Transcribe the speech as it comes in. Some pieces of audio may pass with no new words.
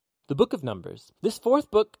The book of Numbers. This fourth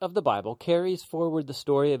book of the Bible carries forward the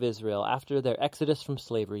story of Israel after their exodus from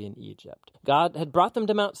slavery in Egypt. God had brought them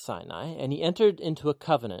to Mount Sinai, and he entered into a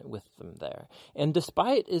covenant with them there. And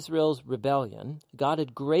despite Israel's rebellion, God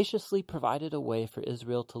had graciously provided a way for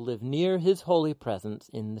Israel to live near his holy presence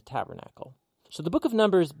in the tabernacle. So the book of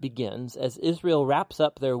Numbers begins as Israel wraps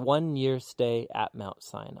up their 1-year stay at Mount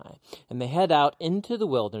Sinai, and they head out into the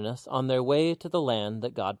wilderness on their way to the land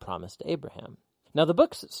that God promised Abraham. Now, the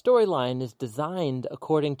book's storyline is designed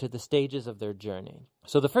according to the stages of their journey.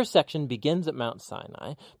 So the first section begins at Mount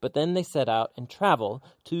Sinai, but then they set out and travel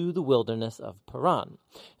to the wilderness of Paran.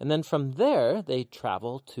 And then from there, they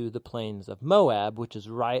travel to the plains of Moab, which is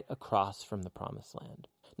right across from the Promised Land.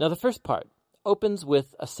 Now, the first part opens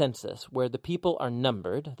with a census where the people are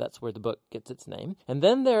numbered. That's where the book gets its name. And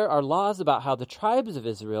then there are laws about how the tribes of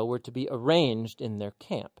Israel were to be arranged in their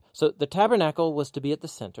camp. So the tabernacle was to be at the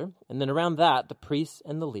center, and then around that, the priests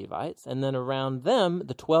and the Levites, and then around them,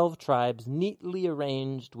 the 12 tribes neatly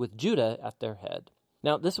arranged with Judah at their head.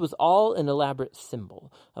 Now, this was all an elaborate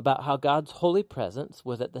symbol about how God's holy presence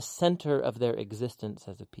was at the center of their existence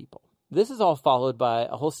as a people. This is all followed by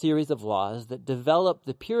a whole series of laws that develop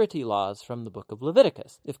the purity laws from the book of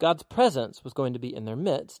Leviticus. If God's presence was going to be in their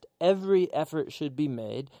midst, every effort should be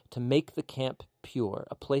made to make the camp pure,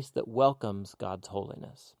 a place that welcomes God's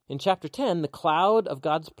holiness. In chapter 10, the cloud of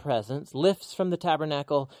God's presence lifts from the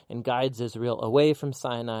tabernacle and guides Israel away from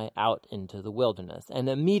Sinai out into the wilderness, and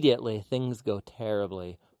immediately things go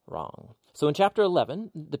terribly wrong. So in chapter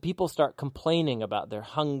 11, the people start complaining about their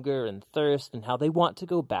hunger and thirst and how they want to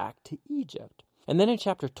go back to Egypt. And then in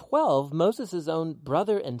chapter 12, Moses' own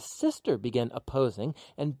brother and sister begin opposing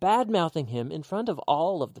and bad-mouthing him in front of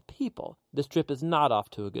all of the people. This trip is not off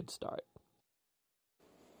to a good start.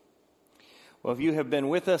 Well, if you have been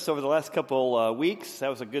with us over the last couple weeks, that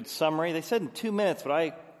was a good summary. They said in 2 minutes, but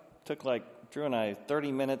I took Drew and I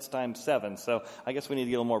 30 minutes times 7, so I guess we need to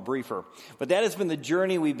get a little more briefer. But that has been the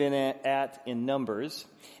journey we've been at in Numbers,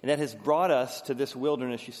 and that has brought us to this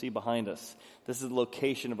wilderness you see behind us. This is the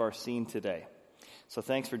location of our scene today. So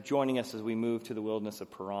thanks for joining us as we move to the wilderness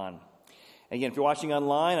of Paran. Again, if you're watching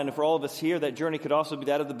online, and for all of us here, that journey could also be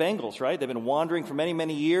that of the Bengals, right? They've been wandering for many,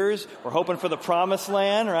 many years. We're hoping for the promised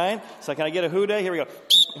land, right? So can I get a hooday? Here we go.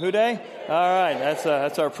 Hooday? All right.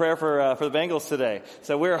 That's our prayer for the Bengals today.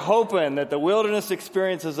 So we're hoping that the wilderness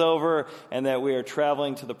experience is over and that we are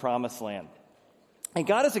traveling to the promised land. And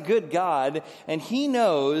God is a good God, and he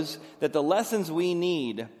knows that the lessons we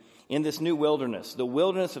need in this new wilderness, the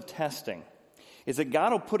wilderness of testing, is that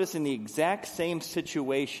God will put us in the exact same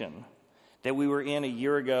situation that we were in a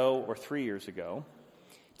year ago or 3 years ago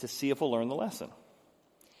to see if we'll learn the lesson.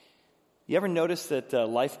 You ever notice that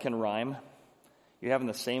life can rhyme? You're having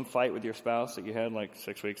the same fight with your spouse that you had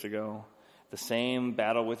 6 weeks ago, the same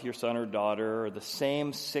battle with your son or daughter, or the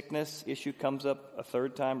same sickness issue comes up a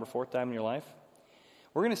third time or fourth time in your life.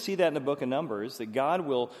 We're going to see that in the book of Numbers, that God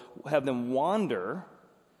will have them wander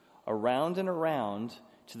around and around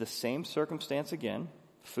to the same circumstance again.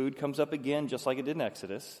 Food comes up again, just like it did in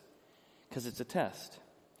Exodus, because it's a test.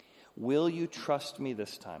 Will you trust me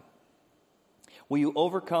this time? Will you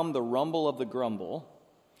overcome the rumble of the grumble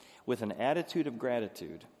with an attitude of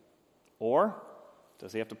gratitude? Or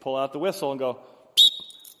does he have to pull out the whistle and go,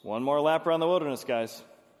 one more lap around the wilderness, guys?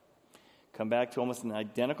 Come back to almost an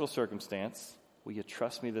identical circumstance. Will you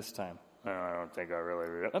trust me this time? I don't think I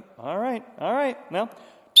really will. All right. Now,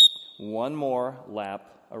 one more lap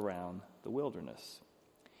around the wilderness.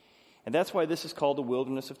 And that's why this is called the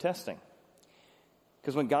wilderness of testing.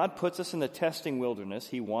 Because when God puts us in the testing wilderness,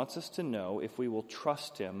 he wants us to know if we will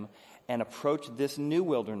trust him and approach this new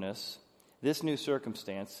wilderness, this new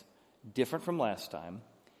circumstance, different from last time,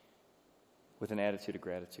 with an attitude of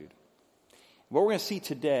gratitude. What we're going to see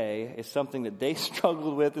today is something that they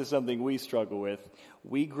struggled with, is something we struggle with.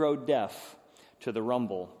 We grow deaf to the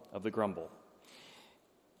rumble of the grumble.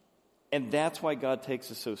 And that's why God takes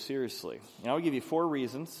us so seriously. And I'll give you 4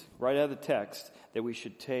 reasons, right out of the text, that we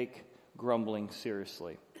should take grumbling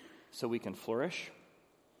seriously, so we can flourish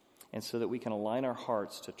and so that we can align our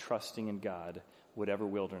hearts to trusting in God, whatever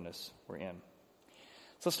wilderness we're in.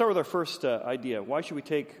 So let's start with our first idea. Why should we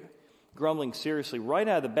take grumbling seriously? Right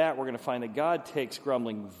out of the bat, we're going to find that God takes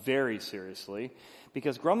grumbling very seriously,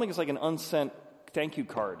 because grumbling is like an unsent thank you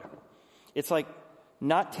card. It's like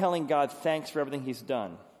not telling God thanks for everything he's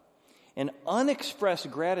done. And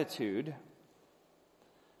unexpressed gratitude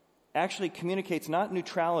actually communicates not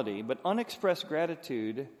neutrality, but unexpressed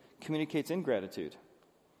gratitude communicates ingratitude.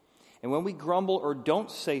 And when we grumble or don't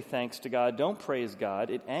say thanks to God, don't praise God,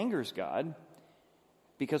 it angers God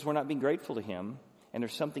because we're not being grateful to him, and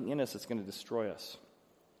there's something in us that's going to destroy us.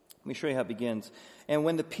 Let me show you how it begins. And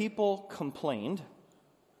when the people complained,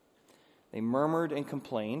 they murmured and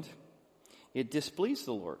complained, it displeased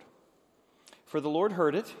the Lord. For the Lord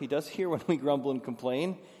heard it. He does hear when we grumble and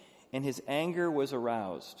complain. And his anger was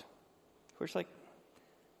aroused. We're just like,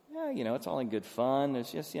 yeah, it's all in good fun.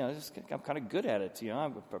 It's just, I'm kind of good at it.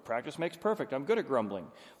 Practice makes perfect. I'm good at grumbling.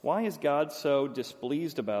 Why is God so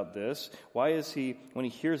displeased about this? Why is he, when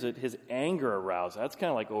he hears it, his anger aroused? That's kind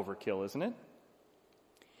of like overkill, isn't it?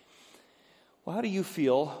 Well, how do you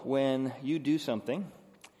feel when you do something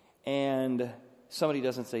and somebody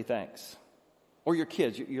doesn't say thanks? Or your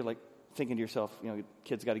kids, you're like thinking to yourself,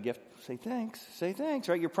 kids got a gift, say thanks,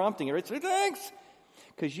 right? You're prompting it, right? Say thanks!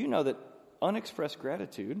 Because you know that unexpressed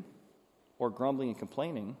gratitude or grumbling and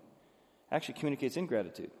complaining actually communicates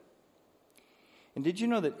ingratitude. And did you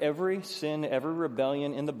know that every sin, every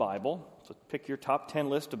rebellion in the Bible, so pick your top 10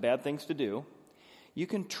 list of bad things to do, you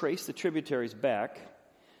can trace the tributaries back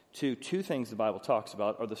to two things the Bible talks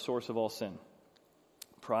about are the source of all sin: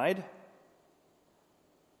 pride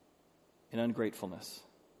and ungratefulness.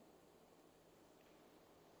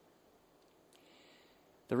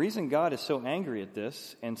 The reason God is so angry at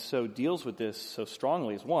this and so deals with this so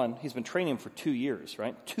strongly is, one, he's been training them for 2 years,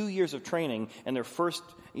 right? 2 years of training, and their first,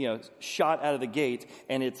 shot out of the gate,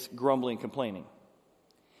 and it's grumbling and complaining.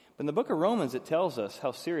 But in the book of Romans, it tells us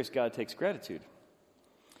how serious God takes gratitude.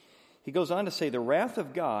 He goes on to say, the wrath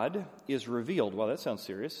of God is revealed. Well, that sounds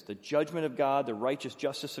serious. The judgment of God, the righteous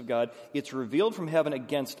justice of God, it's revealed from heaven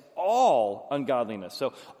against all ungodliness.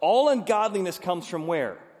 So all ungodliness comes from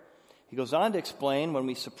where? He goes on to explain when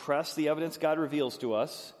we suppress the evidence God reveals to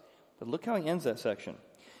us. But look how he ends that section.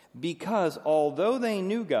 Because although they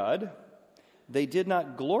knew God, they did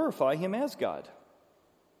not glorify him as God.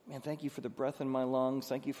 Man, thank you for the breath in my lungs.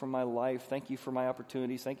 Thank you for my life. Thank you for my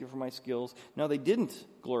opportunities. Thank you for my skills. No, they didn't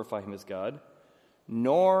glorify him as God,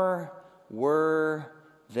 nor were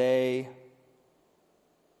they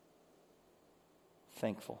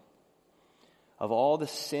thankful. Of all the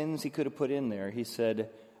sins he could have put in there, he said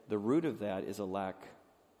the root of that is a lack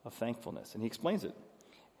of thankfulness. And he explains it.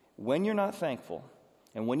 When you're not thankful,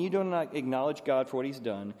 and when you do not acknowledge God for what he's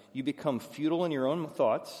done, you become futile in your own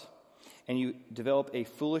thoughts, and you develop a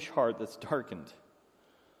foolish heart that's darkened.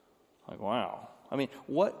 Like, wow. I mean,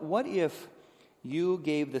 what if you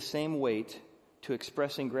gave the same weight to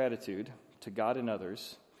expressing gratitude to God and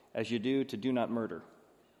others as you do to do not murder?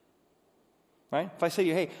 Right? If I say to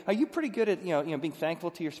you, hey, are you pretty good at, being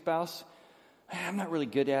thankful to your spouse? I'm not really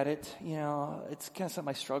good at it. It's kind of something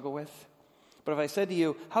I struggle with. But if I said to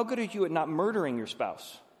you, how good are you at not murdering your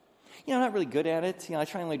spouse? I'm not really good at it. I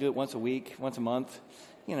try and only do it once a week, once a month.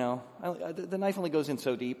 The knife only goes in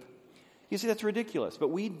so deep. You see, that's ridiculous. But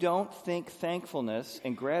we don't think thankfulness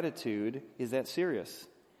and gratitude is that serious.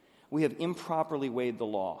 We have improperly weighed the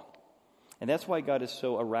law. And that's why God is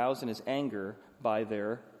so aroused in his anger by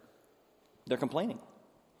their complaining.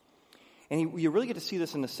 And you really get to see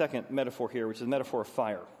this in the second metaphor here, which is the metaphor of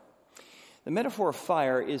fire. The metaphor of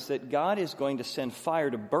fire is that God is going to send fire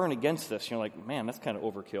to burn against this. You're like, man, that's kind of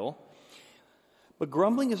overkill. But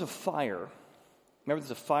grumbling is a fire. Remember,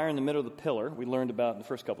 there's a fire in the middle of the pillar we learned about in the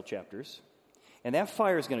first couple chapters. And that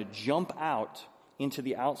fire is going to jump out into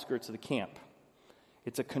the outskirts of the camp.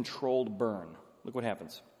 It's a controlled burn. Look what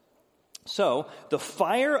happens. So, the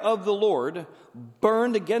fire of the Lord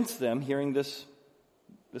burned against them, hearing this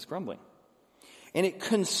grumbling. And it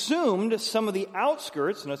consumed some of the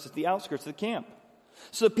outskirts, notice it's the outskirts of the camp.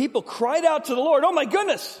 So the people cried out to the Lord, oh my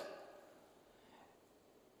goodness!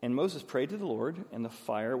 And Moses prayed to the Lord, and the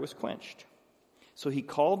fire was quenched. So he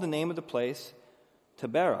called the name of the place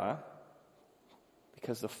Taberah,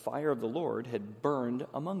 because the fire of the Lord had burned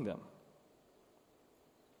among them.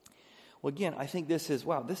 Well, again, I think this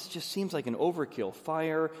just seems like an overkill.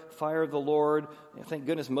 Fire of the Lord. Thank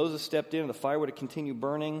goodness Moses stepped in and the fire would have continued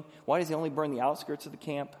burning. Why does he only burn the outskirts of the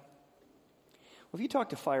camp? Well, if you talk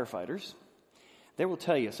to firefighters, they will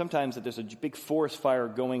tell you sometimes that there's a big forest fire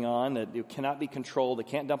going on that it cannot be controlled. They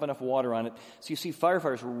can't dump enough water on it. So you see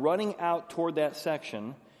firefighters running out toward that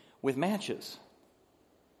section with matches.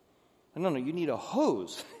 No, you need a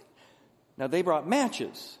hose. Now, they brought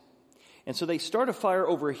matches. And so they start a fire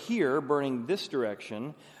over here, burning this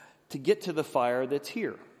direction, to get to the fire that's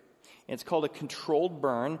here. And it's called a controlled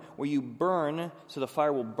burn, where you burn so the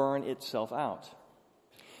fire will burn itself out.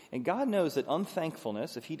 And God knows that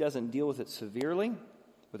unthankfulness, if he doesn't deal with it severely,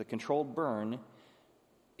 with a controlled burn,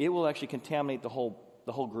 it will actually contaminate the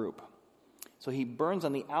whole group. So he burns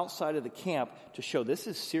on the outside of the camp to show this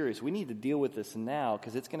is serious. We need to deal with this now,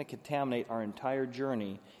 because it's going to contaminate our entire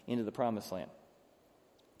journey into the promised land.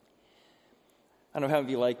 I don't know how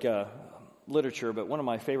many of you like literature, but one of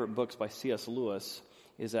my favorite books by C.S. Lewis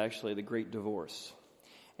is actually The Great Divorce.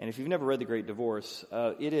 And if you've never read The Great Divorce,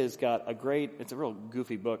 it's a real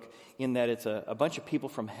goofy book in that it's a bunch of people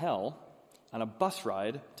from hell on a bus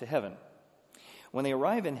ride to heaven. When they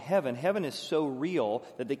arrive in heaven, heaven is so real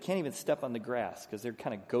that they can't even step on the grass because they're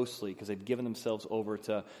kind of ghostly because they've given themselves over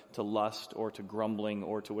to lust or to grumbling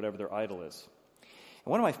or to whatever their idol is.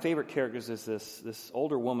 And one of my favorite characters is this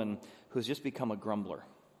older woman who's just become a grumbler.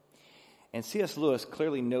 And C.S. Lewis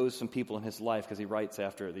clearly knows some people in his life because he writes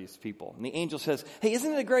after these people. And the angel says, hey, isn't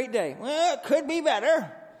it a great day? Well, it could be better.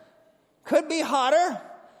 Could be hotter.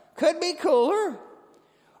 Could be cooler.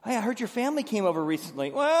 Hey, I heard your family came over recently.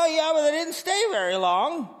 Well, yeah, but they didn't stay very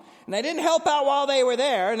long. And they didn't help out while they were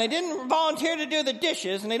there. And they didn't volunteer to do the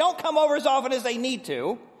dishes. And they don't come over as often as they need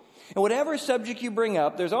to. And whatever subject you bring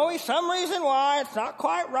up, there's always some reason why it's not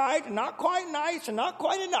quite right and not quite nice and not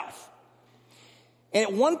quite enough. And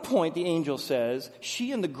at one point, the angel says,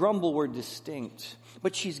 she and the grumble were distinct,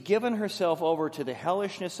 but she's given herself over to the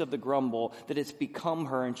hellishness of the grumble that it's become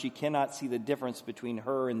her, and she cannot see the difference between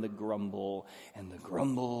her and the grumble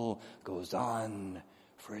goes on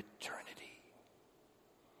for eternity.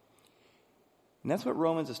 And that's what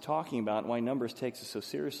Romans is talking about and why Numbers takes it so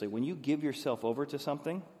seriously. When you give yourself over to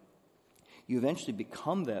something, you eventually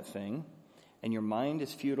become that thing, and your mind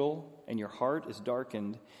is futile, and your heart is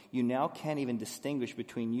darkened. You now can't even distinguish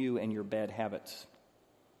between you and your bad habits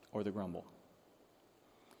or the grumble.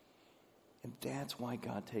 And that's why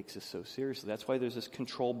God takes us so seriously. That's why there's this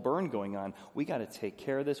control burn going on. We got to take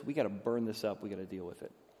care of this. We got to burn this up. We got to deal with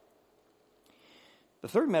it. The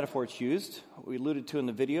third metaphor it's used, we alluded to in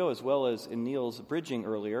the video as well as in Neil's bridging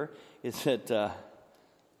earlier, is that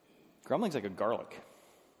grumbling's like a garlic.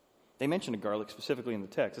 They mention a garlic specifically in the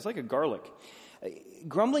text. It's like a garlic.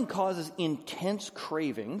 Grumbling causes intense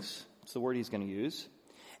cravings. That's the word he's going to use.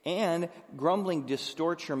 And grumbling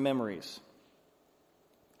distorts your memories.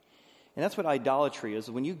 And that's what idolatry is.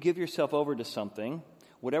 When you give yourself over to something,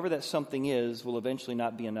 whatever that something is will eventually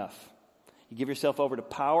not be enough. You give yourself over to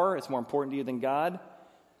power, it's more important to you than God.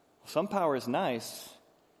 Well, some power is nice,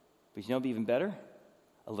 but you know what'd be even better?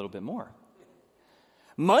 A little bit more.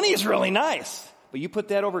 Money is really nice. But you put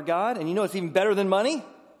that over God, and you know it's even better than money?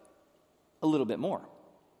 A little bit more.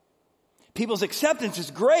 People's acceptance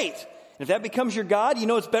is great. And if that becomes your God, you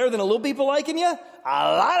know it's better than a little people liking you?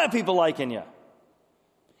 A lot of people liking you.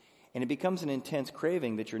 And it becomes an intense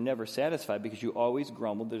craving that you're never satisfied because you always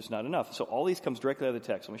grumble there's not enough. So all these comes directly out of the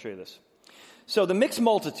text. Let me show you this. So the mixed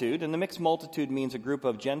multitude, and the mixed multitude means a group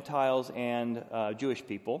of Gentiles and Jewish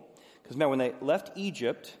people. Because remember, when they left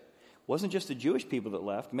Egypt, it wasn't just the Jewish people that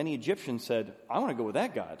left. Many Egyptians said, I want to go with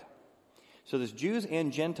that God. So there's Jews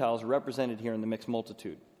and Gentiles represented here in the mixed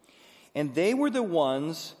multitude. And they were the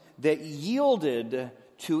ones that yielded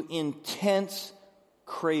to intense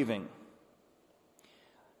craving.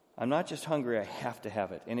 I'm not just hungry, I have to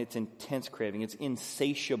have it. And it's intense craving. It's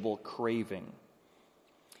insatiable craving.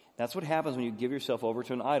 That's what happens when you give yourself over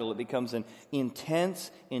to an idol. It becomes an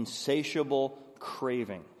intense, insatiable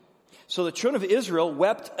craving. So the children of Israel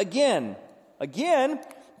wept again. Again,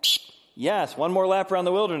 yes, one more lap around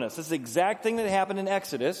the wilderness. This is the exact thing that happened in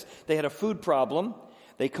Exodus. They had a food problem.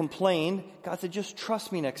 They complained. God said, just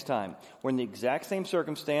trust me next time. We're in the exact same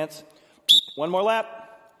circumstance. One more lap.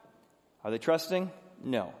 Are they trusting?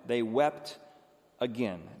 No. They wept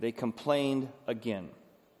again. They complained again.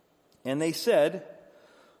 And they said,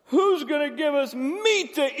 who's going to give us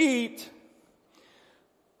meat to eat?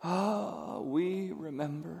 We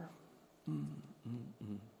remember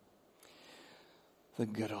the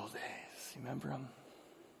good old days. You remember them?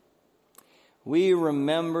 We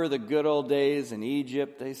remember the good old days in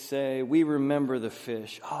Egypt, they say. We remember the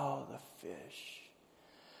fish. Oh, the fish.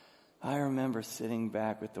 I remember sitting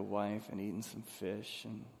back with the wife and eating some fish.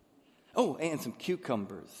 And some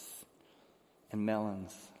cucumbers and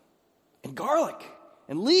melons and garlic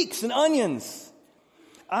and leeks and onions.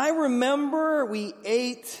 I remember we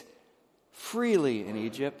ate freely in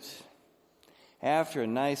Egypt after a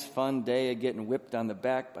nice fun day of getting whipped on the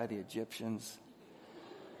back by the Egyptians.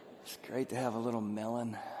 It's great to have a little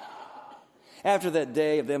melon. After that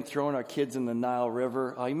day of them throwing our kids in the Nile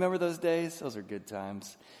River. Oh, you remember those days? Those are good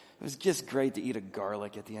times. It was just great to eat a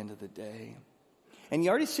garlic at the end of the day. And you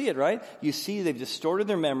already see it, right? You see they've distorted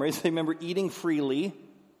their memories. They remember eating freely.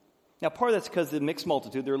 Now, part of that's because the mixed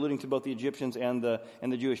multitude, they're alluding to both the Egyptians and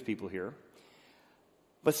the Jewish people here.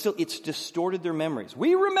 But still, it's distorted their memories.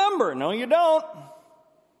 We remember. No, you don't.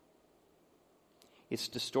 It's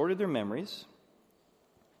distorted their memories,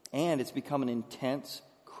 and it's become an intense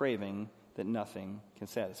craving that nothing can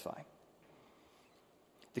satisfy.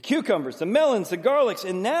 The cucumbers, the melons, the garlics,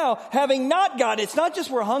 and now, having not got it, it's not just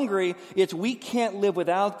we're hungry, it's we can't live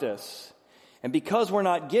without this. And because we're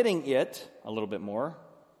not getting it, a little bit more,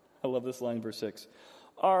 I love this line, verse 6,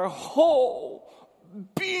 our whole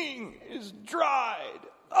being is dried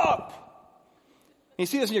up. You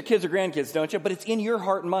see this in your kids or grandkids, don't you? But it's in your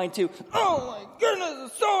heart and mind too. Oh my goodness,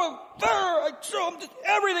 it's so unfair. I show them just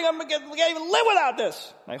everything. I can't even live without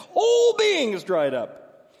this. My whole being is dried up.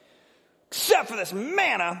 Except for this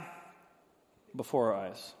manna before our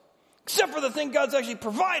eyes. Except for the thing God's actually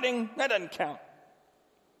providing, that doesn't count.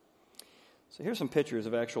 So here's some pictures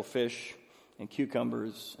of actual fish and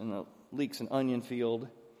cucumbers and the leeks and onion field.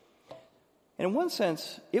 And in one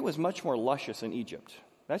sense, it was much more luscious in Egypt.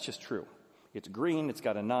 That's just true. It's green, it's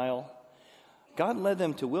got a Nile. God led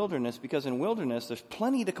them to wilderness because in wilderness there's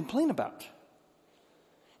plenty to complain about.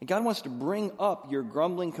 And God wants to bring up your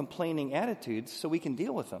grumbling, complaining attitudes so we can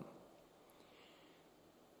deal with them.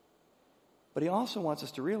 But he also wants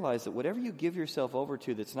us to realize that whatever you give yourself over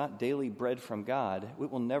to that's not daily bread from God,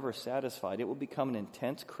 it will never satisfy. It will become an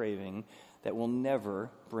intense craving that will never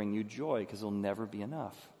bring you joy because it'll never be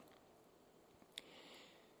enough.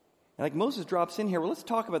 And like Moses drops in here, well, let's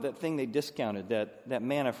talk about that thing they discounted, that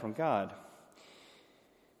manna from God.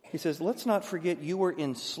 He says, let's not forget you were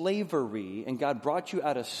in slavery, and God brought you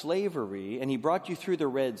out of slavery, and he brought you through the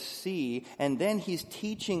Red Sea, and then he's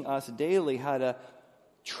teaching us daily how to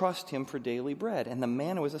trust him for daily bread. And the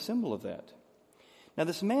manna was a symbol of that. Now,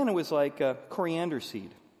 this manna was like a coriander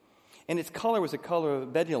seed, and its color was the color of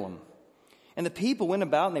bdellium. And the people went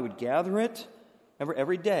about, and they would gather it, remember,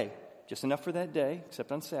 every day. Just enough for that day,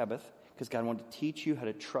 except on Sabbath, because God wanted to teach you how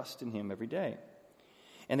to trust in him every day.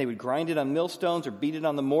 And they would grind it on millstones or beat it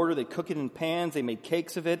on the mortar. They'd cook it in pans. They made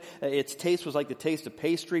cakes of it. Its taste was like the taste of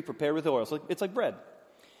pastry prepared with oil. So it's like bread.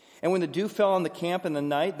 And when the dew fell on the camp in the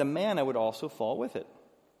night, the manna would also fall with it.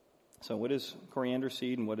 So what is coriander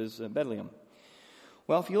seed and what is bdellium?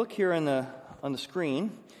 Well, if you look here on the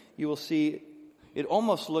screen, you will see it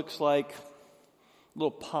almost looks like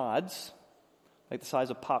little pods, like the size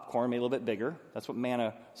of popcorn, maybe a little bit bigger. That's what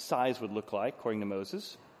manna size would look like, according to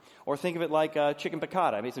Moses. Or think of it like chicken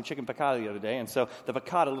piccata. I made some chicken piccata the other day, and so the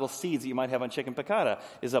piccata, little seeds that you might have on chicken piccata,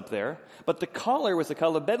 is up there. But the color was the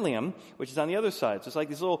color of bdellium, which is on the other side. So it's like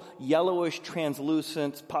these little yellowish,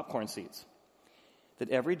 translucent popcorn seeds that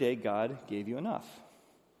every day God gave you enough.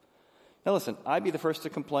 Now listen, I'd be the first to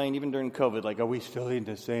complain, even during COVID, like, are we still eating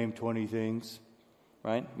the same 20 things?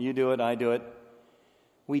 Right? You do it, I do it.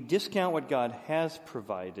 We discount what God has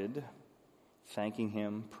provided, thanking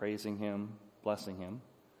him, praising him, blessing him.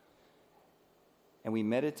 And we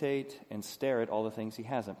meditate and stare at all the things he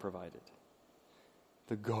hasn't provided.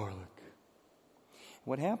 The garlic.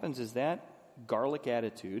 What happens is that garlic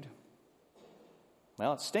attitude,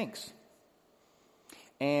 well, it stinks.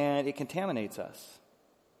 And it contaminates us.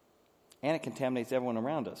 And it contaminates everyone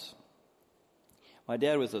around us. My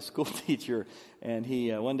dad was a school teacher, and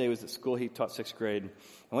he one day was at school. He taught 6th grade. And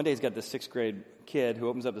one day he's got this 6th grade kid who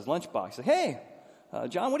opens up his lunchbox. He's like, hey,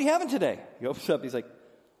 John, what are you having today? He opens up, he's like,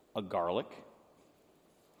 a garlic.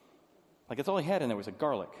 Like, that's all he had in there was a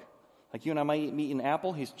garlic. Like you and I might eat an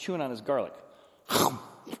apple, he's chewing on his garlic.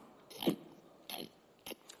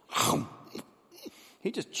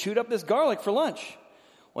 He just chewed up this garlic for lunch.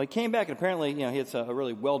 Well, he came back, and apparently, he has a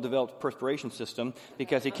really well-developed perspiration system,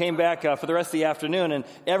 because he came back for the rest of the afternoon, and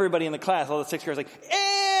everybody in the class, all the 6th graders, like,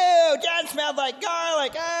 ew, John smelled like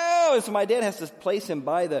garlic, oh! And so my dad has to place him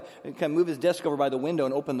kind of move his desk over by the window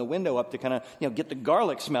and open the window up to kind of, get the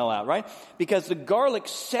garlic smell out, right? Because the garlic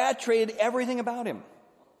saturated everything about him.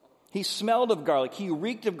 He smelled of garlic. He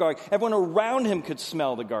reeked of garlic. Everyone around him could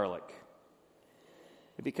smell the garlic.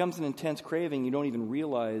 It becomes an intense craving. You don't even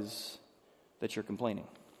realize that you're complaining.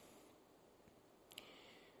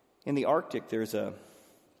 In the Arctic, there's a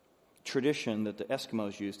tradition that the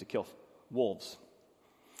Eskimos use to kill wolves.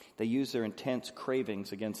 They use their intense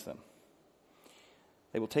cravings against them.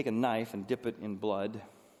 They will take a knife and dip it in blood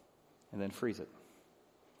and then freeze it.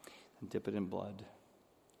 And dip it in blood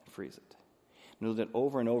and freeze it. And they'll do that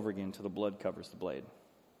over and over again until the blood covers the blade.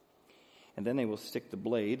 And then they will stick the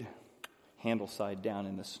blade, handle side down,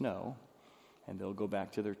 in the snow, and they'll go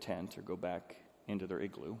back to their tent or go back into their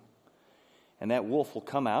igloo. And that wolf will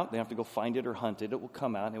come out. They don't have to go find it or hunt it. It will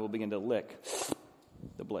come out and it will begin to lick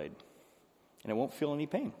the blade. And it won't feel any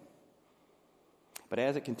pain. But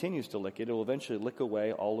as it continues to lick it, it will eventually lick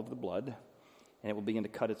away all of the blood, and it will begin to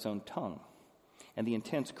cut its own tongue. And the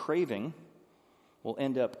intense craving will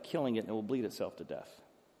end up killing it, and it will bleed itself to death.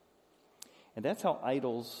 And that's how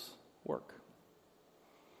idols work.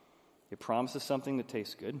 It promises something that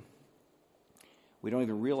tastes good. We don't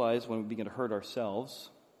even realize when we begin to hurt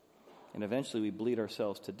ourselves And eventually we bleed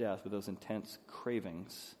ourselves to death with those intense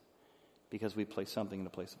cravings because we place something in the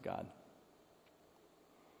place of God.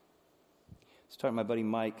 I was talking to my buddy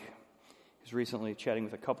Mike, who's recently chatting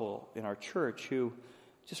with a couple in our church who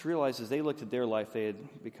just realized as they looked at their life, they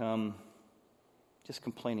had become just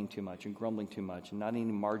complaining too much and grumbling too much and not any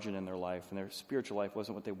margin in their life, and their spiritual life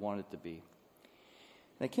wasn't what they wanted it to be.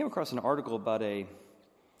 And I came across an article about a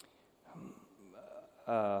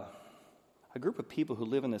group of people who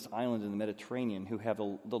live in this island in the Mediterranean who have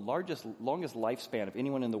the longest lifespan of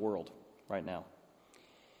anyone in the world right now.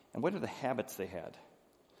 And what are the habits they had?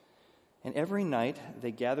 And every night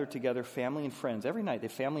they gather together, family and friends. Every night they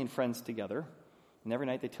family and friends together. And every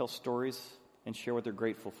night they tell stories and share what they're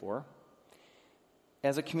grateful for.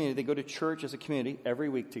 As a community, they go to church as a community every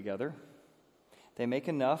week together. They make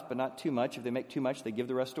enough, but not too much. If they make too much, they give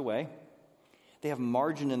the rest away. They have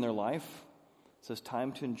margin in their life. So it's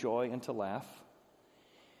time to enjoy and to laugh.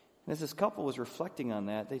 And as this couple was reflecting on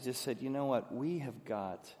that, they just said, you know what, we have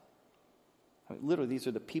got, literally these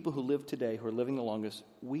are the people who live today, who are living the longest.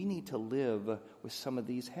 We need to live with some of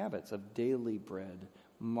these habits of daily bread,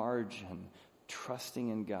 margin, trusting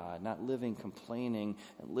in God, not living complaining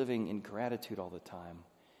and living in gratitude all the time.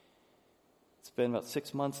 It's been about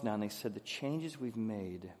 6 months now, and they said the changes we've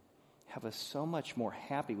made have us so much more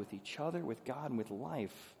happy with each other, with God, and with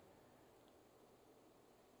life.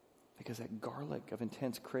 Because that garlic of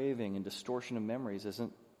intense craving and distortion of memories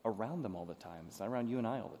isn't around them all the time. It's not around you and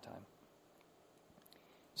I all the time.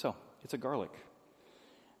 So, it's a garlic.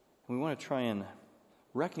 And we want to try and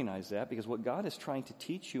recognize that, because what God is trying to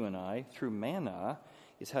teach you and I through manna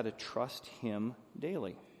is how to trust Him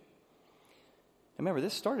daily. Remember,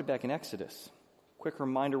 this started back in Exodus. Quick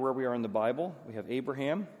reminder where we are in the Bible. We have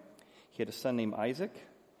Abraham. He had a son named Isaac.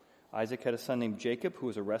 Isaac had a son named Jacob, who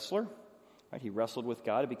was a wrestler. Right? He wrestled with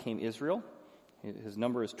God. It became Israel. His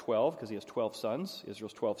number is 12 because he has 12 sons.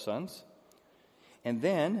 Israel's 12 sons. And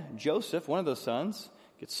then Joseph, one of those sons,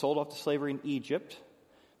 gets sold off to slavery in Egypt.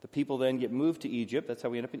 The people then get moved to Egypt. That's how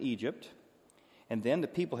we end up in Egypt. And then the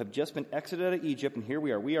people have just been exited out of Egypt, and here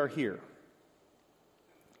we are. We are here.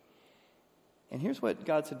 And here's what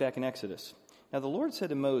God said back in Exodus. Now the Lord said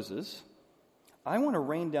to Moses, I want to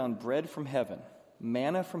rain down bread from heaven,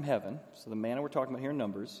 manna from heaven. So the manna we're talking about here in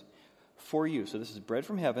Numbers, for you. So this is bread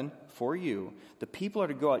from heaven for you. The people are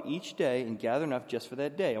to go out each day and gather enough just for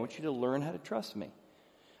that day. I want you to learn how to trust me.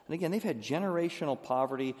 And again, they've had generational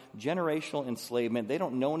poverty, generational enslavement. They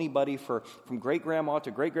don't know anybody from great-grandma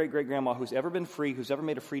to great-great-great-grandma who's ever been free, who's ever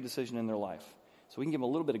made a free decision in their life. So we can give them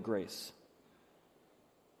a little bit of grace.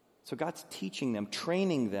 So God's teaching them,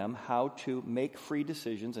 training them how to make free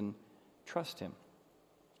decisions and trust Him.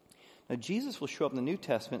 Now, Jesus will show up in the New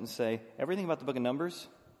Testament and say, everything about the book of Numbers,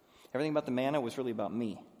 everything about the manna was really about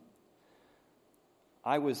me.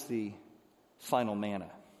 I was the final manna.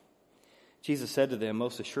 Jesus said to them,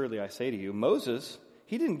 most assuredly I say to you, Moses,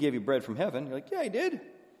 he didn't give you bread from heaven. You're like, yeah, he did.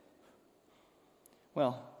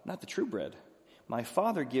 Well, not the true bread. My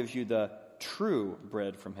Father gives you the true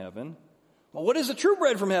bread from heaven. Well, what is the true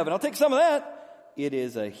bread from heaven? I'll take some of that. It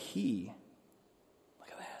is a He. Look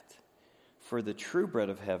at that. For the true bread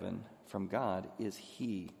of heaven from God is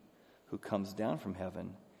He who comes down from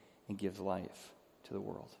heaven and gives life to the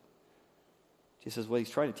world. Jesus says, what He's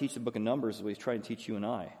trying to teach the book of Numbers is what He's trying to teach you and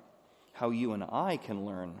I. How you and I can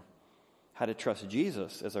learn how to trust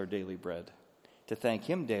Jesus as our daily bread, to thank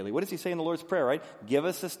Him daily. What does He say in the Lord's Prayer, right? Give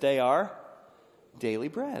us this day our daily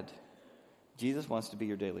bread. Jesus wants to be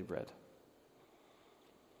your daily bread.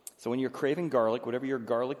 So when you're craving garlic, whatever your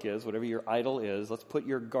garlic is, whatever your idol is, let's put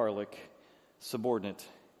your garlic subordinate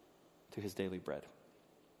to His daily bread.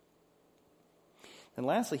 And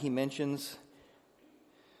lastly, He mentions,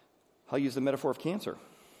 I'll use the metaphor of cancer.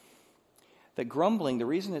 That grumbling, the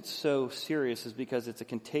reason it's so serious is because it's a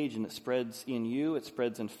contagion that spreads in you, it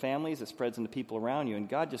spreads in families, it spreads in the people around you. And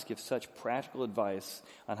God just gives such practical advice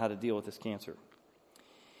on how to deal with this cancer.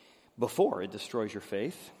 Before it destroys your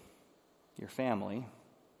faith, your family,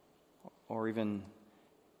 or even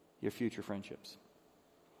your future friendships.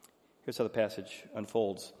 Here's how the passage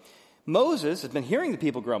unfolds. Moses has been hearing the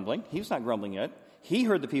people grumbling. He was not grumbling yet. He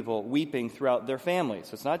heard the people weeping throughout their families.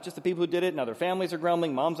 So it's not just the people who did it. Now their families are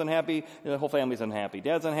grumbling. Mom's unhappy. The whole family's unhappy.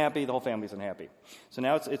 Dad's unhappy. The whole family's unhappy. So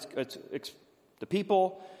now it's the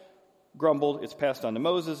people grumbled. It's passed on to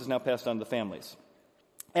Moses. It's now passed on to the families.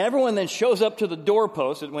 Everyone then shows up to the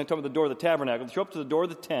doorpost. When I talk about the door of the tabernacle, they show up to the door of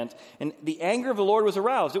the tent. And the anger of the Lord was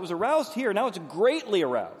aroused. It was aroused here. Now it's greatly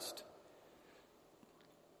aroused.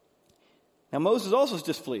 Now Moses also is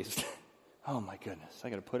displeased. Oh my goodness, I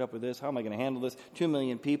got to put up with this. How am I going to handle this? 2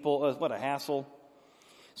 million people. What a hassle.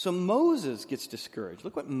 So Moses gets discouraged.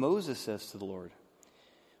 Look what Moses says to the Lord.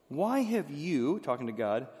 Why have you, talking to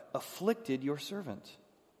God, afflicted your servant?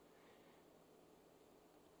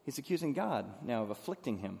 He's accusing God now of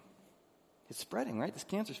afflicting him. It's spreading, right? This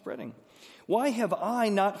cancer's spreading. Why have I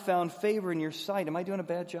not found favor in your sight? Am I doing a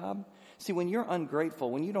bad job? See, when you're ungrateful,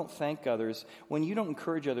 when you don't thank others, when you don't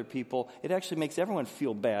encourage other people, it actually makes everyone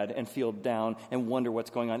feel bad and feel down and wonder what's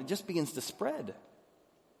going on. It just begins to spread.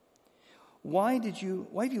 Why have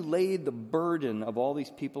you laid the burden of all these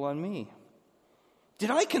people on me? Did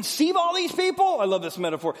I conceive all these people? I love this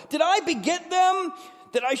metaphor. Did I beget them?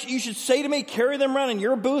 That you should say to me, carry them around in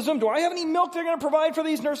your bosom? Do I have any milk they're going to provide for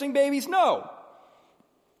these nursing babies? No.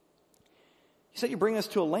 You said you bring us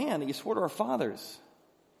to a land that you swore to our fathers.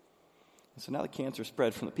 And so now the cancer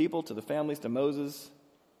spread from the people to the families to Moses.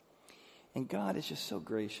 And God is just so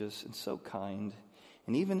gracious and so kind.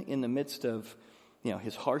 And even in the midst of,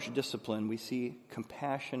 his harsh discipline, we see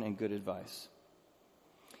compassion and good advice.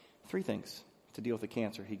 3 things to deal with the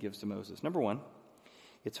cancer he gives to Moses. Number 1,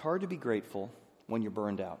 it's hard to be grateful when you're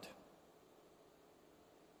burned out.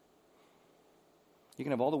 You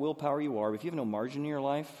can have all the willpower you are, but if you have no margin in your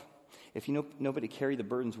life, if you know nobody to carry the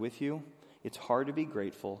burdens with you, it's hard to be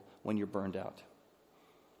grateful when you're burned out.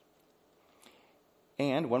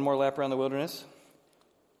 And one more lap around the wilderness.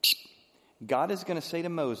 God is going to say to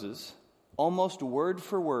Moses, almost word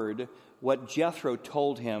for word, what Jethro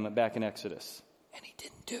told him back in Exodus. And he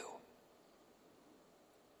didn't do. Look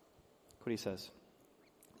what he says.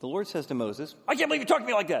 The Lord says to Moses, I can't believe you talked to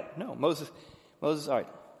me like that. No, Moses, all right,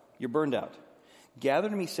 you're burned out. Gather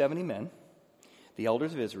to me 70 men, the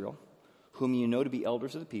elders of Israel, whom you know to be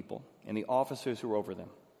elders of the people, and the officers who are over them.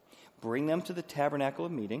 Bring them to the tabernacle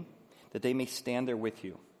of meeting, that they may stand there with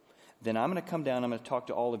you. Then I'm going to come down, I'm going to talk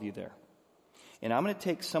to all of you there. And I'm going to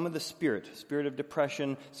take some of the spirit of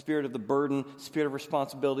depression, spirit of the burden, spirit of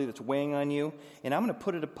responsibility that's weighing on you, and I'm going to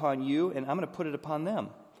put it upon you, and I'm going to put it upon them.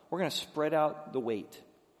 We're going to spread out the weight.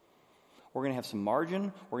 We're going to have some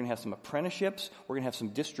margin. We're going to have some apprenticeships. We're going to have some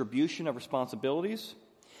distribution of responsibilities.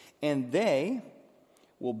 And they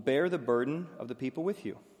will bear the burden of the people with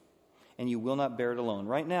you. And you will not bear it alone.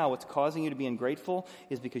 Right now, what's causing you to be ungrateful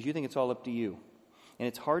is because you think it's all up to you. And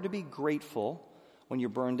it's hard to be grateful when you're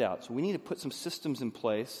burned out. So we need to put some systems in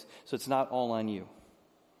place so it's not all on you.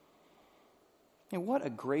 And what a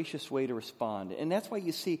gracious way to respond. And that's why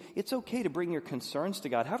you see, it's okay to bring your concerns to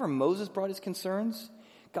God. However Moses brought his concerns,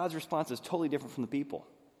 God's response is totally different from the people.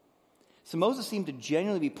 So Moses seemed to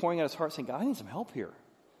genuinely be pouring out his heart saying, God, I need some help here.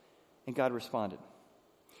 And God responded.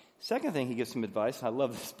 Second thing, he gives some advice, and I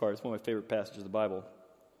love this part. It's one of my favorite passages of the Bible.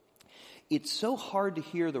 It's so hard to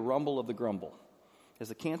hear the rumble of the grumble as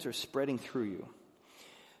the cancer is spreading through you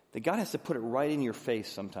that God has to put it right in your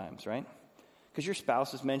face sometimes, right? Because your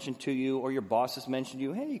spouse has mentioned to you or your boss has mentioned to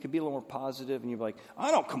you, hey, you could be a little more positive, and you're like,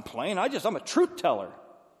 I don't complain, I'm a truth teller.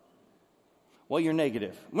 Well, you're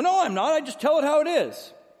negative. Well, no, I'm not. I just tell it how it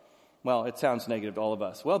is. Well, it sounds negative to all of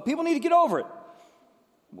us. Well, people need to get over it.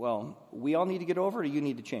 Well, we all need to get over it, or you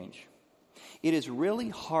need to change. It is really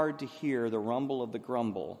hard to hear the rumble of the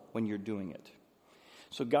grumble when you're doing it.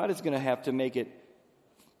 So God is going to have to make it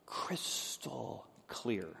crystal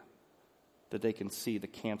clear that they can see the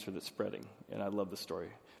cancer that's spreading. And I love this story.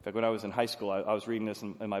 In fact, when I was in high school, I was reading this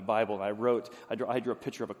in my Bible, and I drew a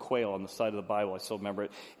picture of a quail on the side of the Bible. I still remember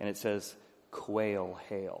it. And it says, quail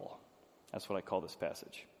hail. That's what I call this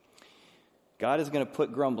passage. God is going to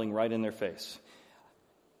put grumbling right in their face.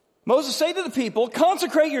 Moses, say to the people,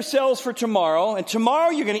 consecrate yourselves for tomorrow, and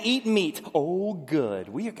tomorrow you're going to eat meat. Oh, good.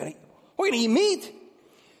 We're going to eat meat.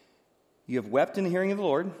 You have wept in the hearing of the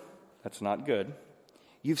Lord. That's not good.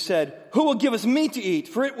 You've said, who will give us meat to eat?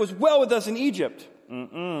 For it was well with us in Egypt.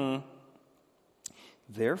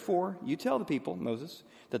 Therefore, you tell the people, Moses,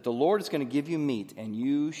 that the Lord is going to give you meat, and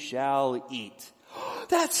you shall eat.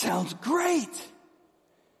 That sounds great.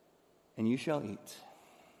 And you shall eat.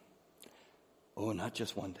 Oh, not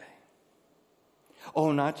just one day.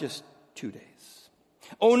 Oh, not just 2 days.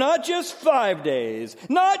 Oh, not just 5 days.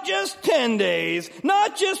 Not just 10 days.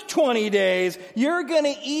 Not just 20 days. You're going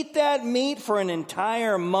to eat that meat for an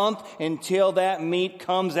entire month until that meat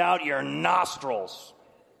comes out your nostrils.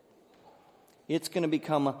 It's going to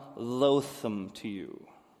become loathsome to you.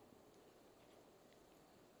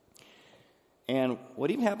 And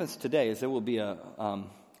what even happens today is there will be a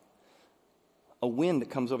wind that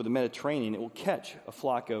comes over the Mediterranean. It will catch a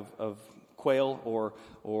flock of quail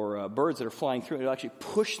or birds that are flying through. It will actually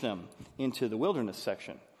push them into the wilderness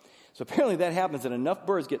section. So apparently that happens, that enough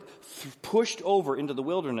birds get pushed over into the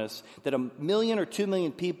wilderness that 1 million or 2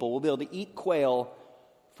 million people will be able to eat quail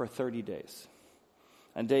for 30 days.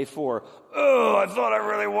 On day 4, oh, I thought I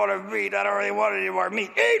really wanted meat. I don't really want any more meat.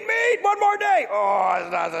 Eat meat, one more day. Oh,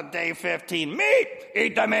 that's a day 15. Meat,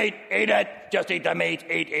 eat the meat, eat it. Just eat the meat,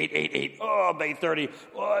 eat. Oh, day 30,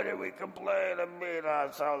 why did we complain? The meat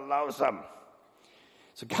is so loathsome.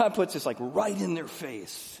 So God puts this like right in their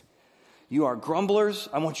face. You are grumblers.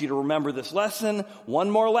 I want you to remember this lesson. One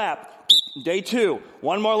more lap. Day 2,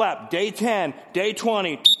 one more lap. Day 10, day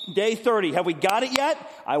 20, day 30. Have we got it yet?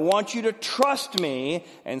 I want you to trust me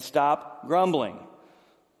and stop grumbling.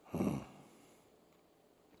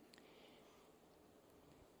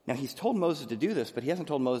 Now, he's told Moses to do this, but he hasn't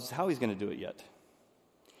told Moses how he's going to do it yet.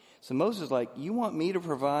 So Moses is like, you want me to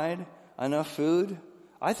provide enough food?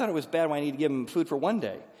 I thought it was bad when I need to give them food for one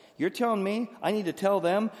day. You're telling me I need to tell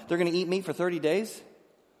them they're going to eat meat for 30 days?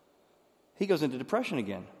 He goes into depression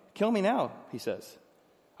again. Kill me now, he says.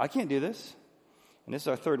 I can't do this. And this is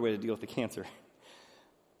our third way to deal with the cancer.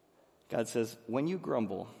 God says, when you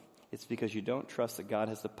grumble, it's because you don't trust that God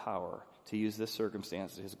has the power to use this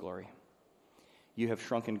circumstance to his glory. You have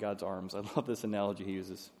shrunken God's arms. I love this analogy he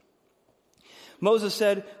uses. Moses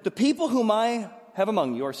said, the people whom I have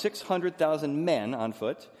among you are 600,000 men on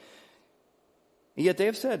foot. And yet they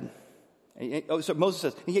have said, so Moses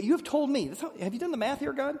says, and yet you have told me, have you done the math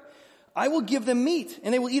here, God? I will give them meat,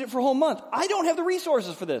 and they will eat it for a whole month. I don't have the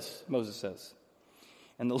resources for this, Moses says.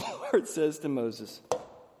 And the Lord says to Moses,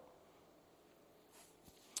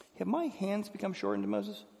 have my hands become shortened,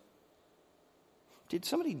 Moses? Did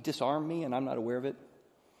somebody disarm me and I'm not aware of it?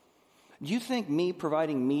 Do you think me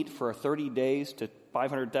providing meat for 30 days to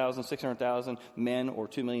 500,000, 600,000 men or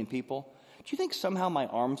 2 million people, do you think somehow my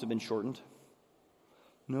arms have been shortened?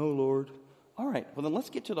 No, Lord. All right, well then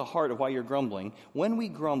let's get to the heart of why you're grumbling. When we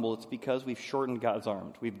grumble, it's because we've shortened God's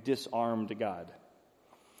arms. We've disarmed God.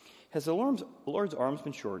 Has the Lord's arms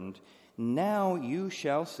been shortened? Now you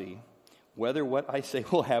shall see whether what I say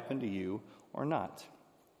will happen to you or not.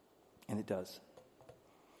 And it does.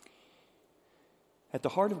 At the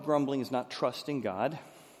heart of grumbling is not trusting God,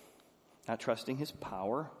 not trusting his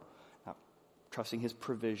power, not trusting his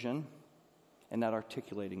provision, and not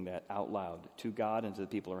articulating that out loud to God and to the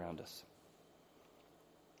people around us.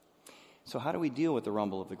 So how do we deal with the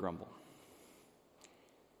rumble of the grumble?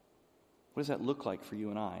 What does that look like for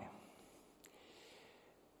you and I?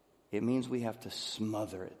 It means we have to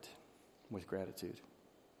smother it with gratitude.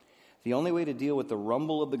 The only way to deal with the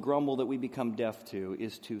rumble of the grumble that we become deaf to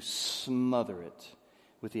is to smother it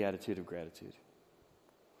with the attitude of gratitude.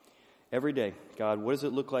 Every day, God, what does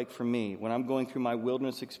it look like for me when I'm going through my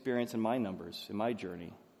wilderness experience and my numbers, in my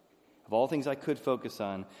journey? Of all things I could focus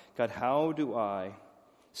on, God, how do I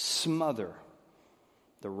smother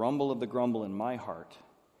the rumble of the grumble in my heart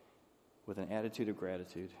with an attitude of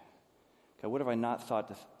gratitude? God, what have I not thought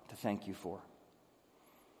to thank you for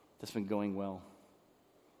that's been going well?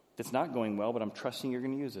 That's not going well, but I'm trusting you're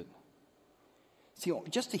going to use it. See,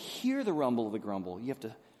 just to hear the rumble of the grumble, you have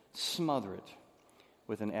to smother it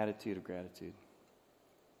with an attitude of gratitude.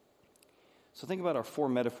 So think about our 4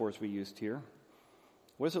 metaphors we used here.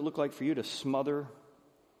 What does it look like for you to smother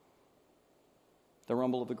the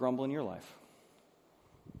rumble of the grumble in your life?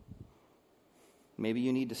 Maybe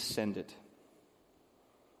you need to send it.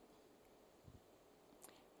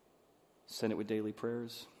 Send it with daily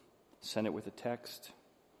prayers. Send it with a text.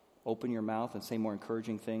 Open your mouth and say more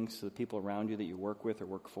encouraging things to the people around you that you work with or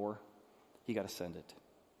work for. You got to send it.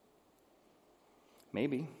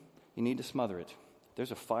 Maybe you need to smother it.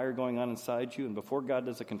 There's a fire going on inside you, and before God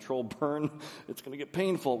does a controlled burn, it's going to get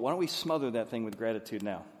painful. Why don't we smother that thing with gratitude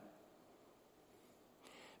now?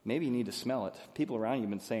 Maybe you need to smell it. People around you have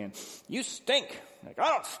been saying, you stink. Like, I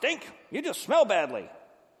don't stink. You just smell badly.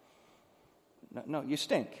 No, you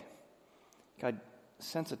stink. God,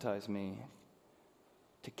 sensitize me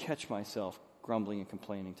to catch myself grumbling and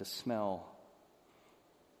complaining, to smell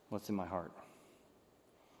what's in my heart.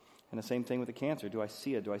 And the same thing with the cancer. Do I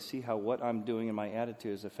see it? Do I see how what I'm doing in my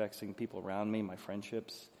attitude is affecting people around me, my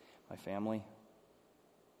friendships, my family?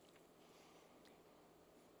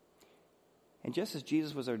 And just as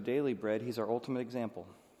Jesus was our daily bread, he's our ultimate example.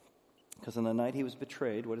 Because on the night he was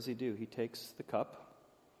betrayed, what does he do? He takes the cup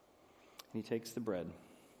and he takes the bread,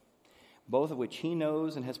 both of which he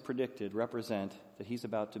knows and has predicted represent that he's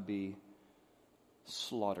about to be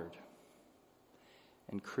slaughtered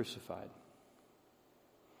and crucified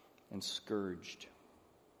and scourged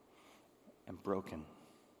and broken.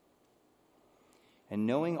 And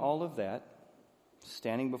knowing all of that,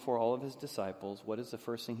 standing before all of his disciples, what is the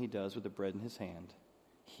first thing he does with the bread in his hand?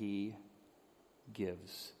 He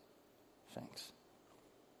gives thanks.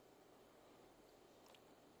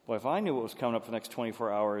 Well, if I knew what was coming up for the next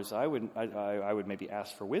 24 hours, I would maybe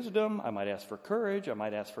ask for wisdom. I might ask for courage. I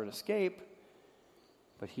might ask for an escape.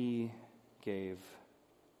 But he gave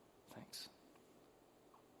thanks.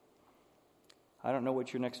 I don't know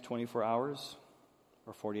what your next 24 hours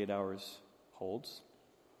or 48 hours holds.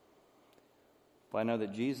 But I know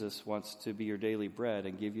that Jesus wants to be your daily bread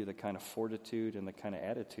and give you the kind of fortitude and the kind of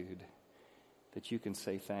attitude that you can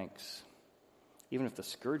say thanks, even if the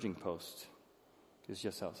scourging post is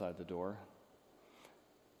just outside the door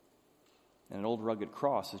and an old rugged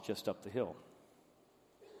cross is just up the hill.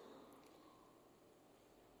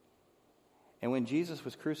 And when Jesus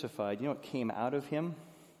was crucified, you know what came out of him?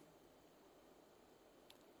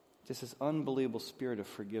 Just this unbelievable spirit of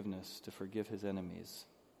forgiveness to forgive his enemies.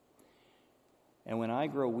 And when I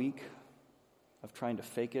grow weak of trying to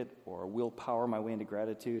fake it or willpower my way into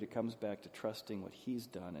gratitude, it comes back to trusting what he's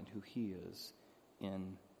done and who he is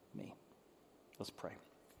in me. Let's pray.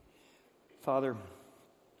 Father,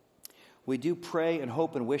 we do pray and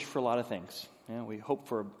hope and wish for a lot of things. We hope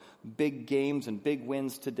for big games and big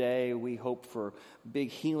wins today. We hope for big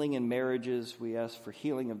healing in marriages. We ask for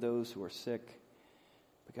healing of those who are sick.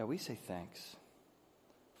 But God, we say thanks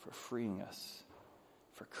for freeing us,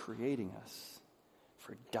 for creating us,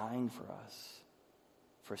 for dying for us,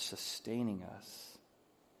 for sustaining us,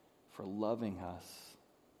 for loving us,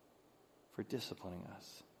 for disciplining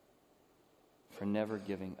us, for never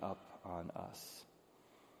giving up on us.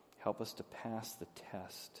 Help us to pass the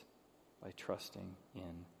test by trusting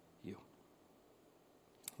in you.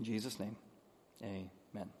 In Jesus' name,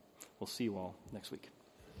 amen. We'll see you all next week.